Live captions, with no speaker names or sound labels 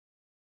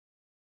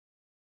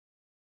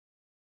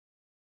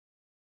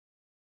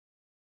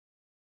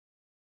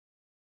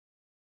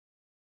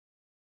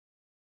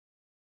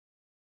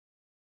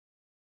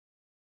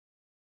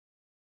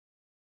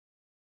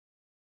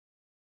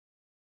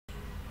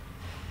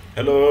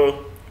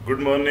Hello,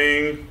 good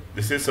morning.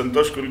 This is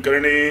Santosh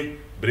Kulkarni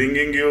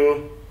bringing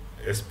you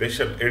a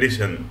special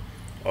edition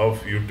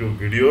of YouTube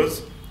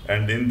videos.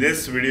 And in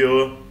this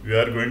video, we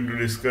are going to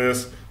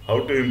discuss how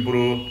to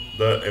improve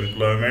the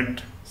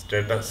employment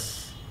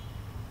status.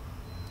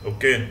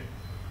 Okay,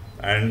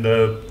 and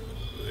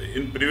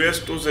in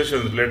previous two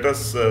sessions, let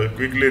us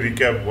quickly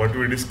recap what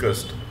we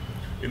discussed.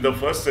 In the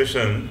first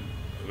session,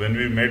 when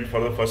we met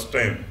for the first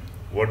time,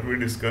 what we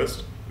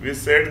discussed, we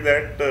said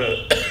that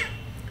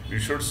you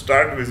should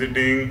start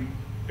visiting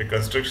a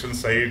construction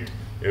site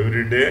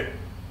every day,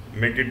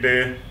 make it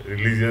a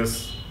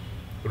religious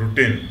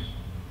routine.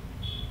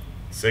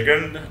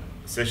 Second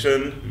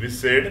session, we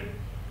said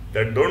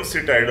that don't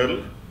sit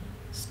idle,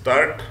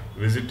 start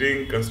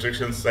visiting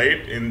construction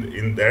site.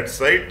 In that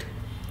site,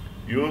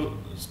 you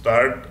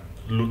start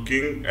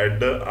looking at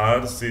the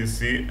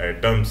RCC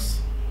items,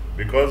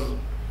 because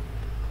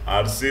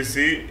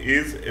RCC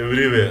is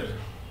everywhere.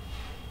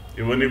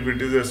 Even if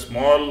it is a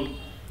small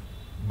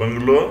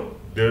bungalow,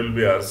 there will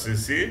be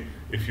RCC.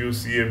 If you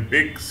see a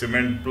big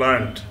cement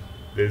plant,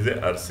 there is a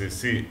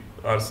RCC.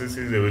 RCC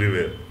is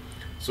everywhere.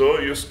 So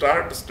you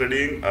start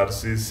studying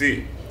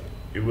RCC.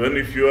 Even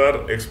if you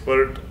are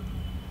expert,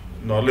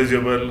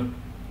 knowledgeable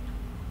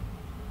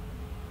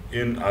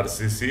in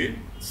RCC,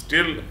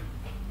 still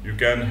you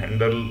can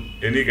handle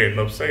any kind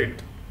of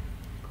site.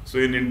 So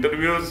in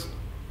interviews,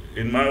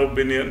 in my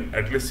opinion,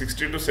 at least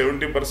 60 to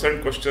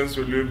 70% questions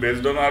will be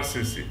based on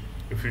RCC.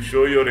 If you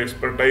show your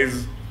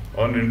expertise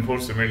on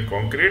reinforced cement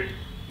concrete,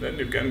 then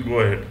you can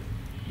go ahead.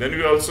 Then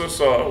we also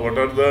saw what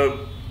are the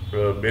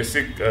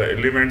basic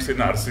elements in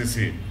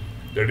RCC,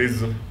 that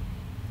is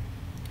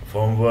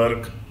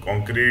formwork,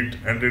 concrete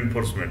and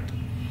reinforcement.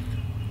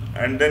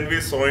 And then we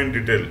saw in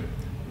detail.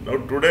 Now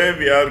today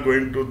we are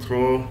going to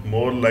throw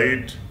more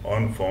light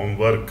on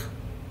formwork.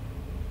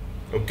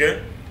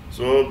 Okay,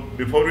 so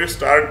before we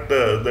start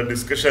the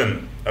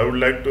discussion, I would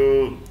like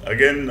to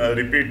again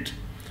repeat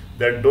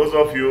that those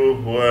of you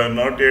who are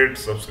not yet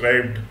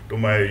subscribed to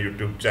my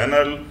YouTube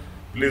channel,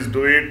 please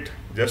do it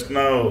just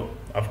now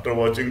after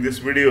watching this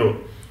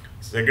video.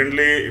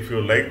 Secondly, if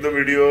you like the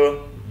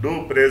video,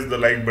 do press the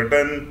like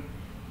button.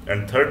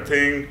 And third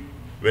thing,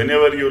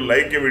 whenever you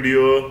like a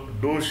video,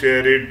 do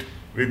share it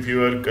with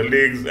your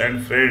colleagues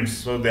and friends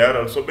so they are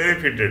also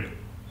benefited.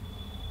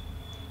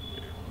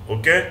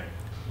 Okay,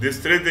 these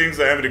three things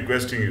I am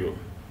requesting you.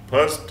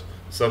 First,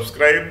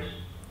 subscribe,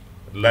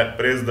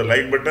 press the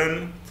like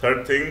button.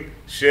 Third thing,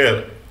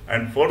 share.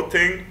 And fourth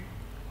thing,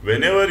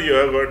 whenever you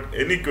have got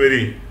any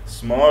query,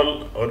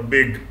 small or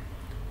big,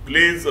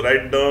 please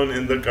write down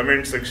in the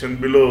comment section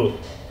below,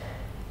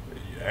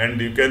 and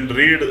you can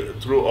read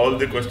through all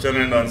the question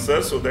and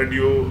answers so that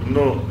you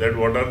know that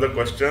what are the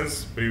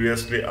questions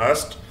previously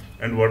asked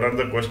and what are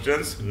the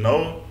questions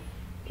now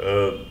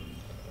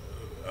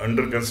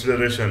under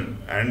consideration.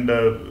 And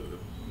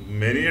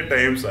many a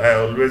times I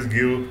always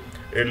give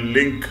a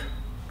link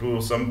to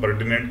some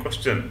pertinent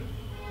question.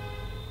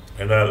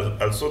 And I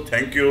also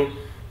thank you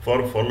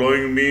for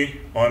following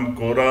me on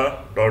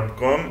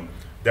quora.com.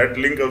 That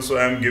link also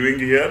I am giving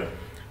here.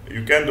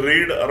 You can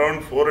read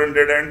around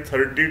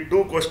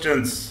 432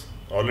 questions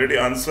already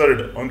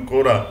answered on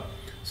Quora.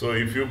 So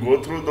if you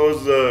go through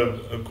those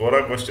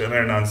Quora question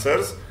and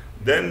answers,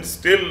 then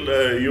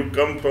still you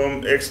come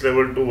from X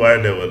level to Y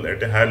level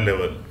at a higher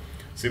level.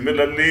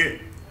 Similarly,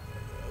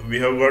 we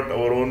have got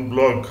our own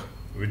blog,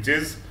 which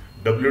is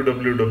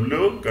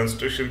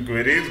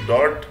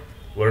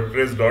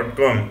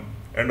www.constructionqueries.wordpress.com,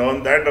 and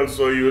on that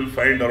also you will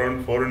find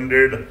around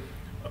 400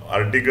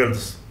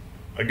 articles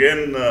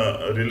again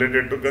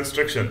related to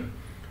construction.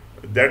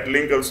 That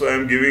link also I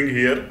am giving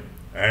here,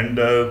 and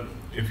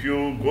if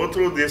you go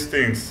through these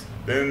things,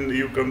 then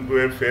you come to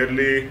a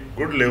fairly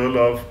good level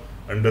of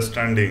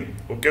understanding.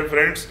 Okay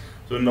friends,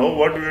 so now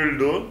what we will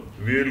do,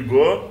 we will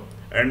go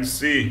and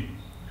see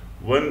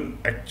one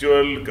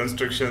actual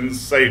construction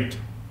site,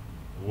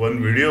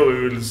 one video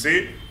we will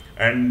see,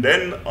 and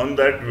then on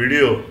that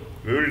video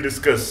we will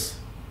discuss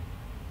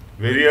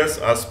various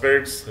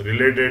aspects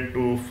related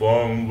to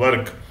form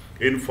work.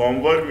 In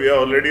form work, we have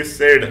already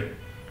said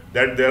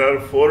that there are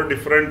four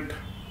different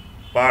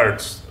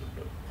parts,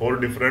 four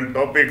different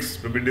topics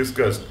to be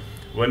discussed.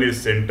 One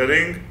is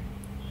centering,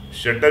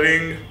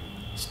 shuttering,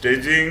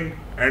 staging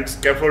and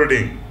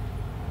scaffolding.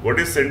 What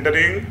is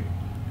centering?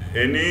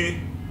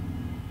 Any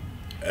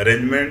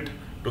arrangement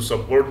to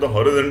support the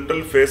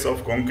horizontal face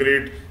of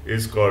concrete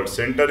is called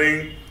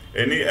centering.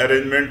 Any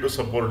arrangement to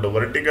support the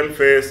vertical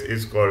face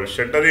is called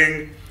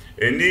shuttering.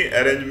 Any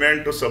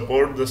arrangement to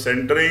support the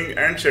centering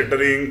and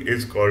shuttering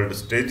is called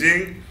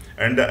staging,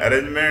 and the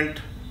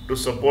arrangement to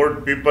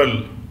support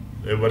people,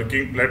 a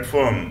working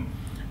platform,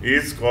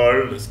 is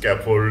called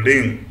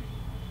scaffolding.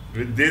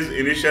 With these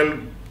initial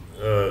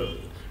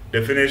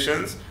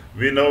definitions,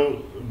 we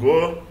now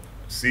go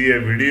see a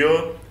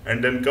video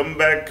and then come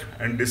back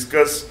and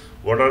discuss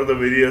what are the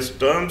various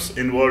terms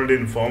involved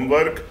in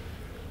formwork,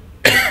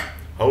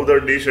 how the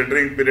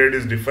de-shuttering period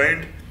is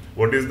defined,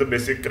 what is the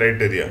basic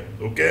criteria.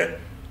 Okay.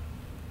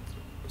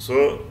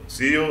 So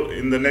see you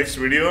in the next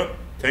video.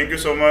 Thank you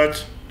so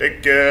much.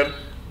 Take care.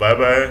 Bye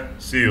bye.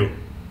 See you.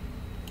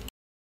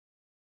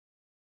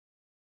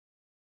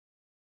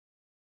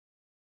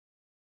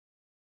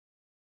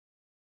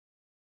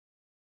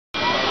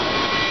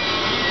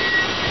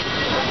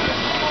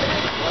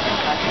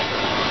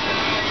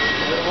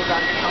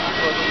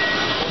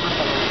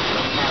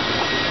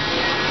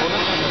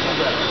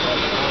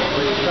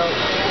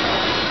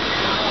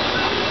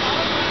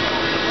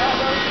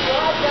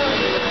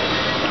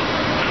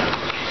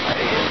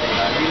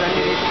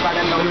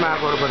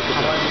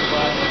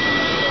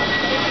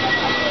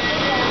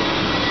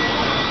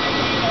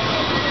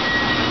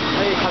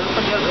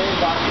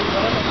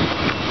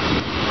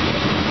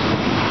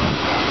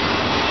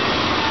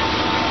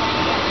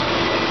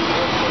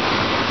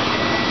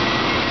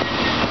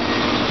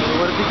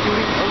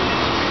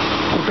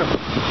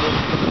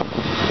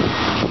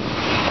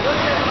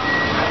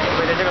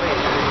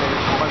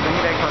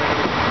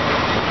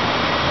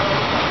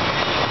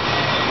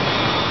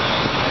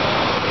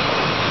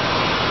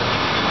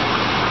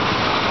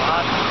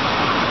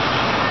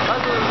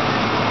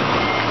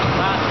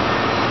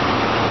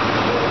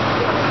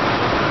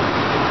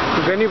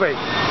 Ghani भाई,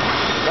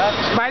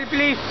 smile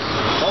please.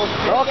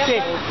 Okay.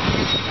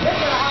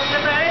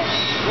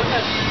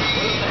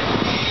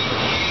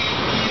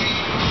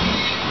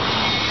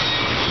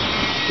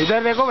 इधर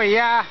देखो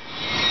भैया,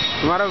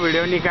 तुम्हारा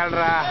video निकाल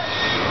रहा.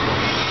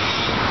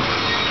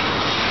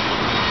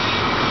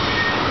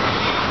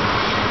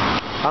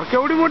 और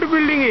केवढी मोठी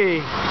बिल्डिंग आहे.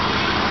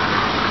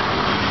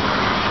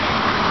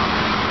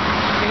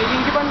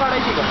 फिनिशिंगची पण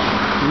काढायची का?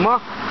 मग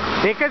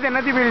एकच आहे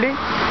ना ती बिल्डिंग.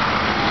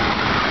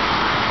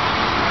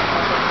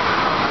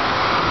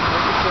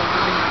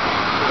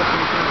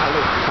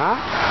 हा,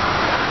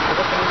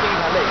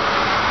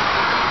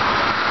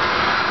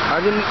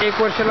 अजून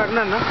 1 वर्ष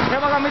लागणार ना. हे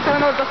बघा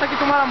मित्रांनो, जसं की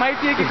तुम्हाला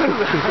माहिती आहे की करू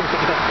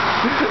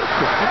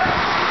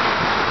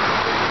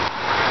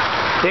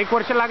 1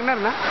 वर्ष लागणार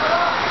ना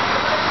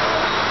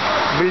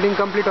बिल्डिंग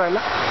कंप्लीट व्हायला.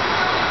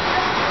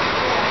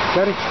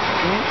 सर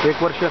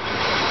 1 वर्ष.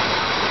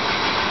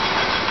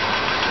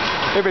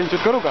 हे बेंचूत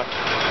करू का?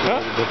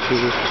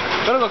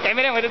 करू का?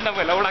 कॅमेऱ्यामध्ये ना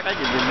पहिला एवढा काय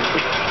केलं.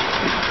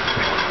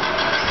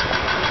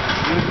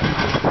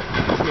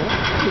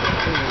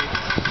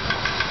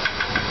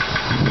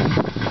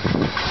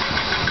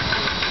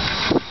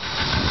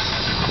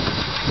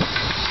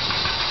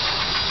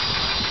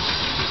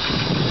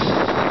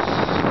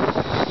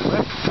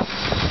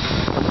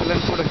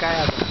 पुढे काय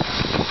आता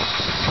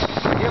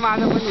हे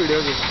माझा पण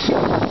व्हिडिओ घे.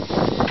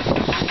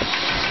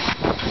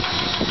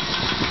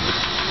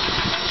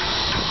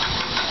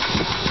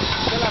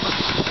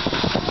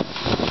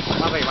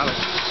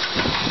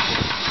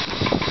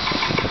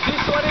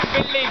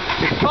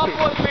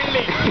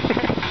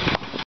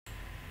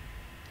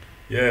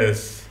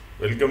 Yes,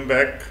 welcome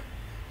back.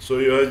 So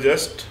you have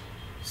just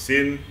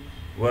seen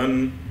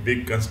one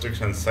big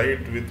construction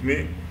site with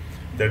me.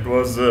 That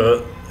was,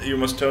 you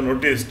must have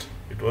noticed,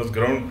 it was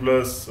ground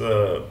plus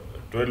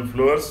 12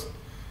 floors,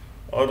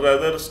 or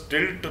rather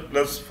stilt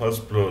plus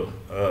first floor,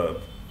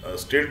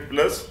 stilt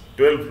plus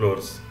 12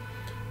 floors.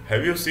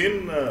 Have you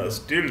seen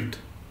stilt?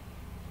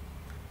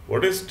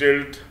 What is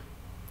stilt?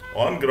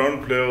 On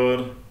ground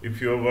floor,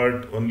 if you have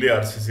got only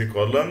RCC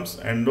columns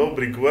and no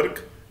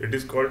brickwork, it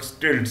is called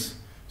stilts.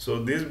 So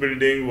this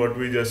building, what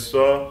we just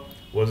saw,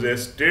 was a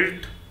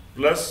stilt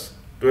plus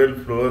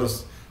 12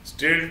 floors.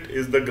 Stilt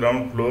is the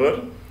ground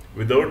floor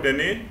without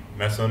any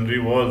masonry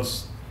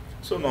walls.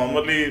 So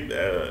normally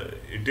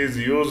it is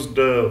used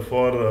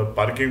for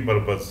parking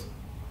purpose.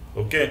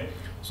 Okay.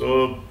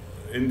 So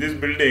in this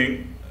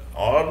building,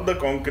 all the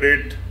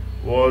concrete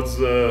was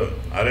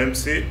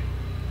RMC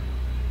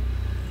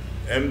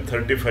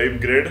M35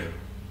 grade,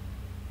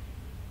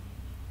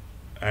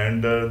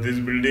 and this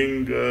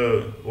building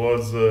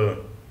was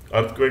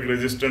earthquake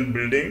resistant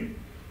building.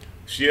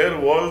 Shear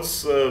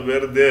walls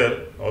were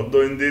there,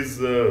 although in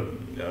these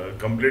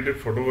completed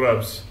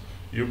photographs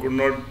you could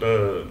not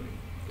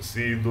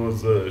see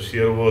those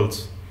shear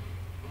walls,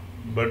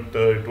 but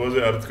it was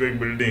an earthquake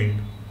building,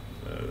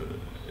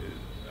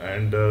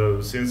 and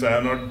since I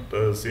have not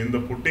seen the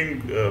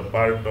footing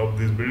part of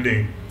this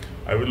building,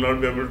 I will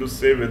not be able to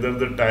say whether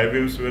the tie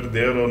beams were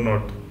there or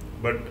not.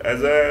 But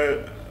as I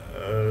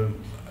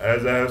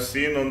have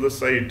seen on the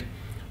site,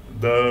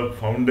 the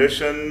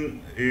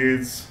foundation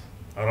is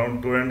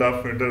around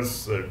 2.5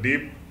 meters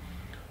deep.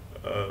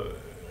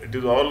 It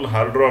is all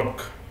hard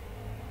rock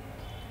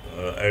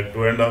at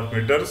 2.5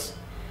 meters.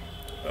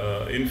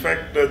 In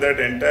fact, that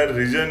entire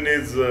region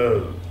is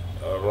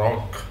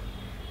rock.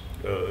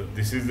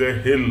 This is a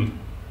hill.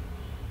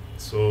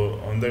 So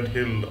on that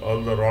hill,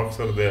 all the rocks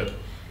are there.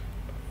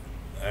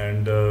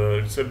 And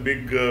it's a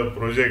big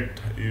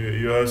project.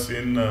 You have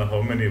seen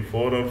how many,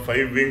 4 or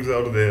 5 wings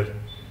are there.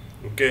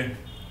 Okay.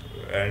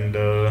 And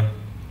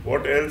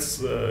what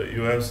else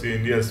you have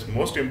seen? Yes,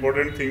 most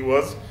important thing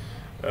was,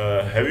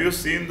 have you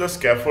seen the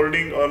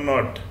scaffolding or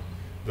not?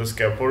 The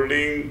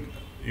scaffolding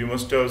you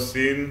must have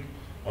seen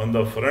on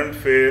the front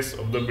face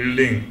of the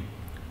building,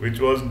 which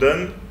was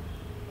done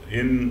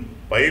in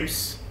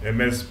pipes,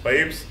 MS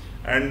pipes,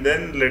 And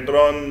then later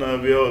on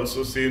we have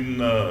also seen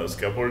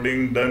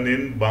scaffolding done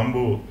in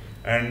bamboo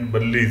and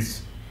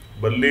ballis.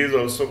 Balli is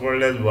also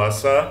called as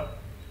vasa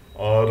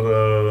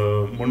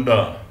or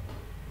munda.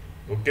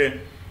 Okay,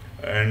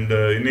 and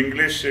in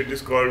English it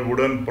is called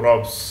wooden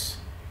props.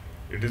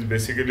 It is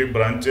basically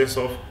branches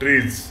of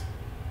trees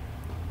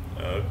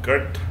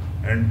cut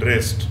and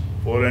dressed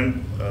 4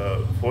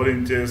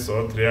 inches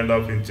or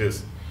 3.5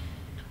 inches.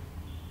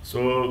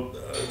 So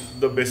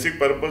the basic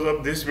purpose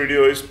of this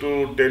video is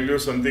to tell you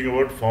something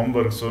about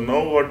formwork. So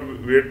now what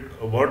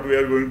we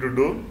are going to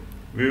do,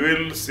 we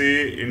will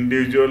see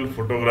individual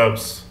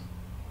photographs.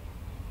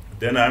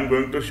 Then I am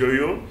going to show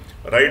you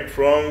right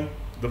from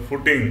the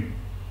footing,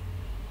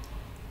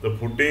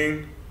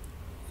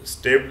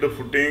 stepped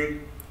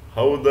footing,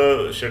 how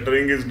the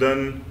shuttering is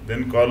done,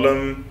 then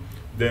column,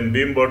 then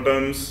beam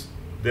bottoms,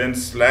 then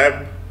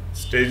slab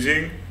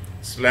staging,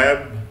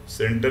 slab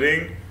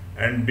centering,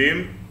 and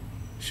beam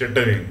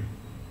shuttering.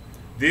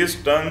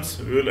 These terms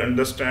we will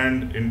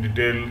understand in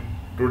detail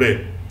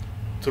today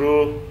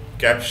through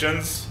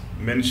captions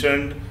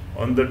mentioned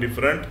on the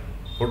different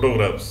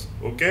photographs.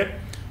 Okay,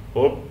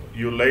 hope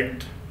you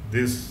liked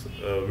this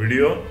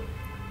video.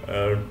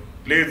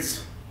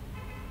 Please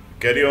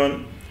carry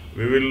on.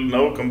 We will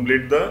now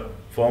complete the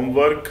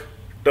formwork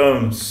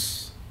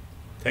terms.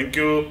 Thank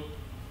you.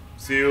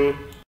 See you.